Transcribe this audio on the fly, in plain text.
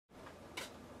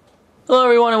Hello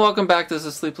everyone and welcome back. This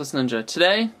is Sleepless Ninja.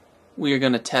 Today we are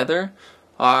going to tether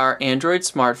our Android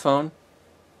smartphone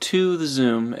to the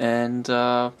Xoom and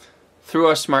through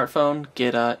our smartphone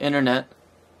get internet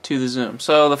to the Xoom.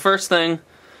 So the first thing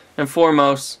and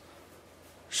foremost,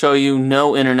 show you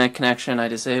no internet connection. I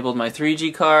disabled my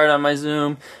 3G card on my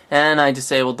Xoom and I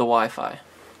disabled the Wi-Fi.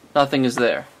 Nothing is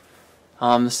there.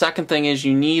 The second thing is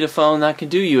you need a phone that can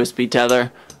do USB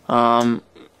tether.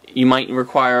 You might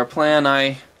require a plan.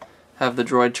 I have the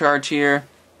Droid Charge here,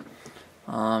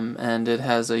 and it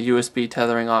has a USB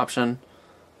tethering option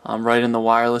right in the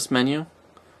wireless menu.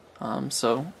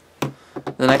 So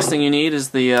the next thing you need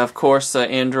is the, of course,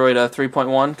 Android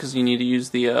 3.1, because you need to use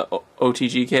the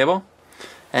OTG cable.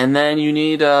 And then you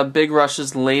need Big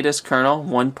Rush's latest kernel,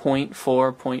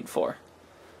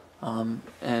 1.4.4.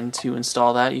 And to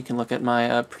install that, you can look at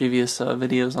my previous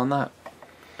videos on that.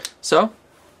 So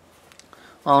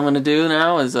all I'm going to do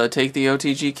now is take the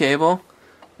OTG cable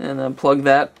and plug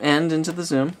that end into the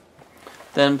Xoom.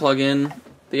 Then plug in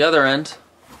the other end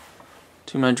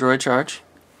to my Droid Charge.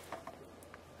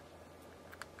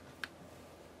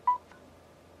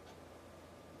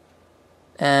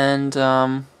 And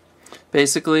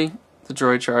basically the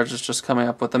Droid Charge is just coming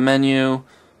up with a menu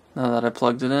now that I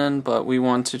plugged it in, but we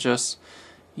want to just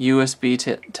USB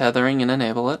tethering and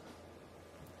enable it.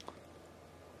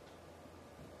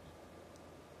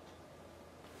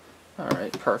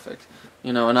 Alright, perfect.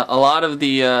 You know, and a lot of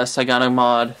the Sagana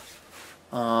mod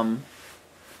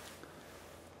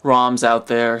ROMs out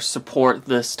there support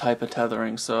this type of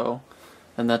tethering, so,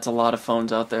 and that's a lot of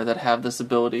phones out there that have this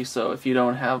ability. So if you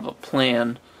don't have a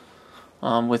plan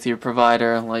with your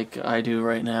provider like I do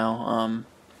right now,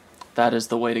 that is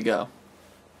the way to go.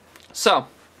 So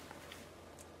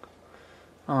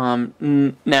now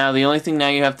the only thing now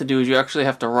you have to do is you actually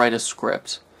have to write a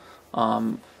script.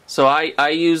 So I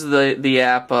use the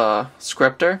app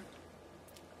Scripter.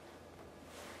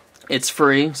 It's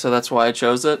free, so that's why I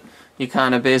chose it. You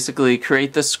kind of basically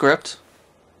create this script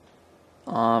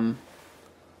called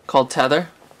Tether,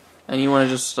 and you want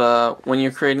to just when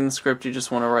you're creating the script, you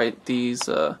just want to write these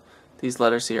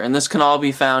letters here. And this can all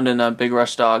be found in Big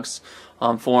Rush Dog's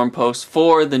forum post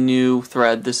for the new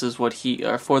thread. This is what he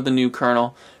for the new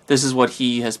kernel. This is what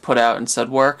he has put out and said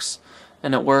works,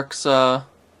 and it works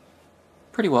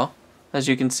pretty well. As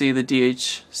you can see, the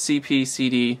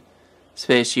DHCP-CD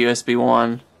space USB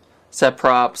 1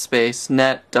 setprop space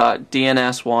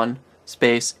net.dns1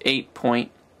 space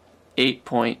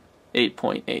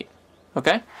 8.8.8.8.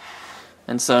 Okay?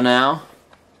 And so now,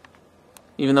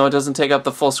 even though it doesn't take up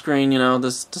the full screen, you know,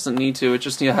 this doesn't need to. It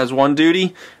just has one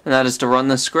duty, and that is to run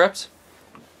this script.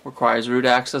 Requires root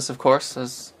access, of course,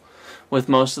 as with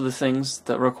most of the things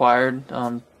that required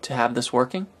to have this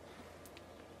working.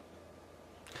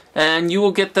 And you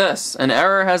will get this. An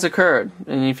error has occurred.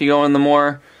 And if you go in the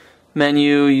more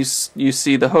menu, you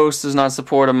see the host does not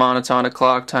support a monotonic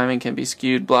clock, timing can be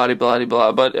skewed, blah blah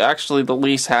blah. But actually the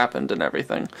lease happened and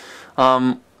everything.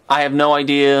 I have no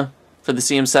idea. For the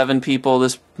CM7 people,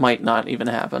 this might not even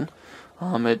happen.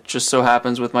 It just so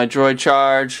happens with my Droid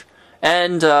Charge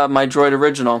and my Droid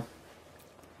Original,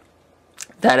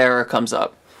 that error comes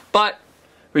up. But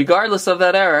regardless of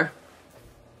that error,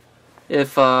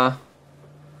 if I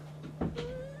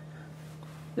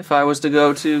was to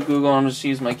go to Google, I'm just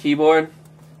use my keyboard.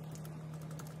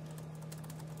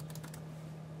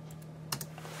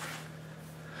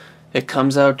 It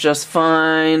comes out just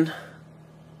fine.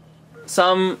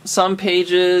 Some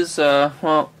pages.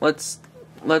 Well, let's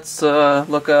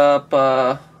look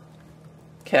up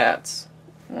cats.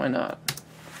 Why not?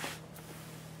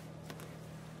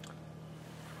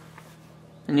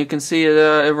 And you can see it.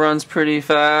 It runs pretty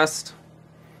fast.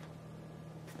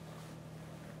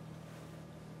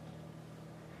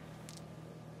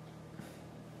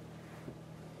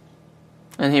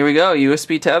 And here we go,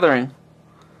 USB tethering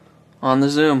on the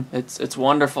Xoom. It's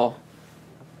wonderful.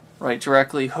 Right,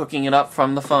 directly hooking it up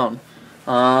from the phone.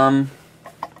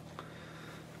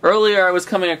 Earlier I was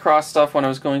coming across stuff when I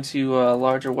was going to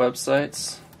larger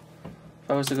websites. If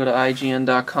I was to go to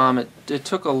IGN.com, it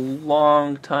took a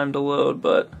long time to load,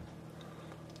 but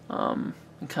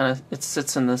it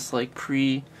sits in this like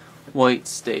pre-white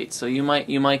state. So you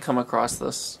might come across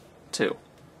this too.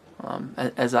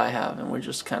 As I have, and we're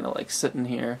just kind of like sitting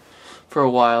here for a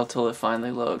while till it finally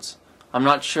loads. I'm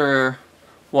not sure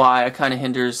why. It kind of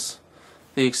hinders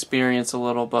the experience a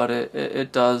little, but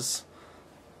it does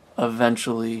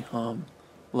eventually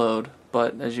load.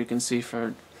 But as you can see,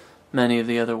 for many of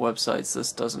the other websites,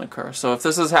 this doesn't occur. So if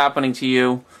this is happening to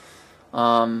you,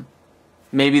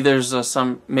 maybe there's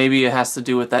maybe it has to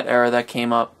do with that error that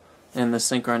came up in the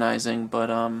synchronizing. But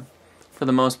for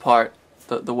the most part,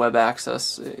 the web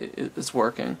access is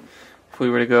working. If we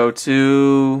were to go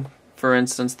to, for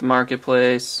instance, the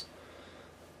marketplace,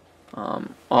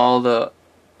 all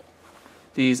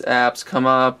these apps come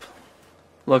up,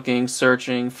 looking,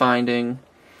 searching, finding.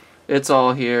 It's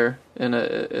all here, and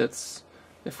it's,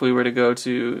 if we were to go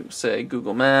to, say,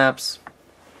 Google Maps,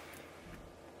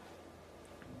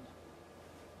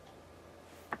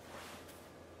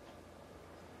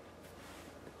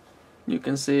 you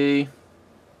can see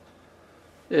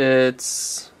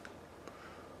it's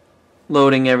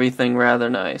loading everything rather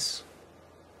nice.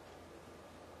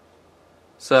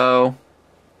 So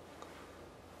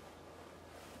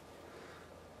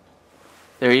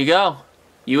there you go.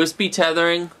 USB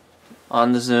tethering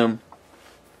on the Xoom.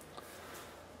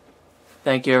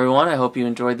 Thank you, everyone. I hope you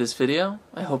enjoyed this video.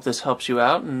 I hope this helps you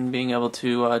out in being able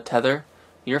to tether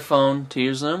your phone to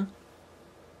your Xoom.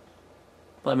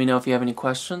 Let me know if you have any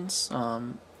questions.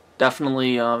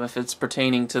 Definitely, if it's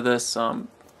pertaining to this,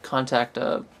 contact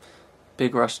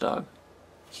Big Rush Dog.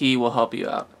 He will help you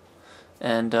out.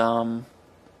 And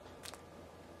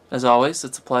as always,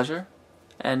 it's a pleasure.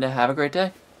 And have a great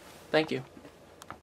day. Thank you.